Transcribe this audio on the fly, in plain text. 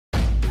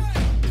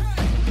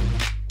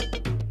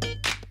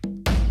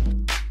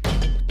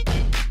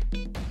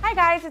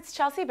Hi guys, it's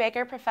Chelsea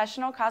Baker,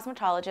 professional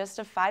cosmetologist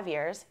of 5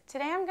 years.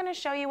 Today I'm going to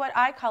show you what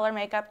eye color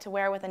makeup to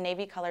wear with a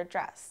navy colored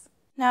dress.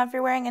 Now if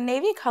you're wearing a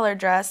navy colored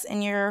dress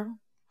and you're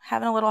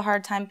having a little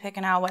hard time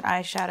picking out what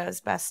eyeshadow is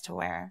best to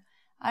wear,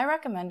 I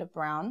recommend a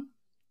brown.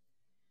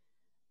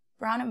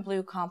 Brown and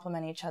blue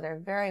complement each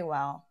other very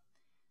well.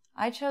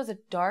 I chose a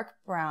dark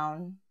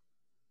brown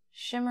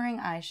shimmering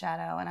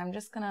eyeshadow and I'm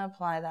just going to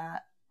apply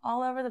that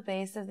all over the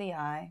base of the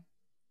eye.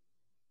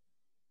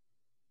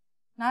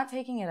 Not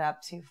taking it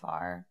up too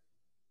far.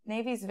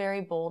 Navy's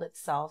very bold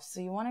itself, so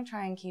you want to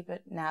try and keep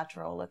it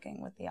natural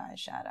looking with the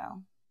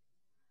eyeshadow.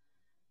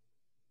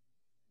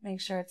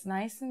 Make sure it's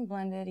nice and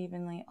blended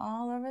evenly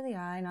all over the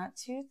eye, not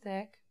too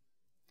thick.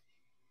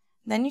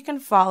 Then you can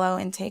follow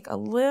and take a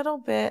little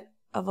bit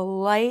of a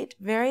light,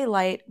 very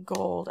light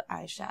gold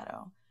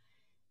eyeshadow.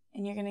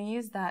 And you're going to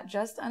use that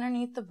just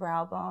underneath the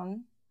brow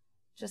bone,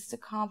 just to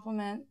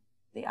complement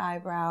the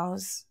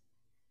eyebrows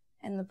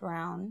and the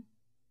brown.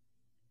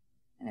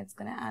 And it's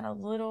going to add a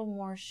little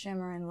more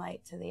shimmer and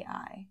light to the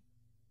eye.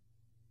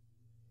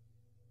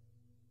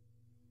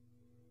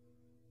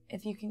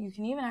 If you can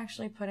even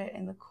actually put it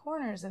in the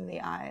corners of the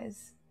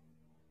eyes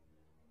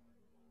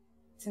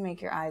to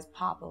make your eyes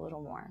pop a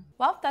little more.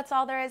 Well, that's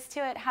all there is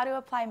to it, how to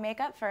apply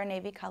makeup for a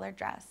navy colored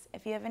dress.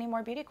 If you have any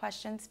more beauty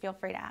questions, feel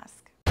free to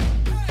ask.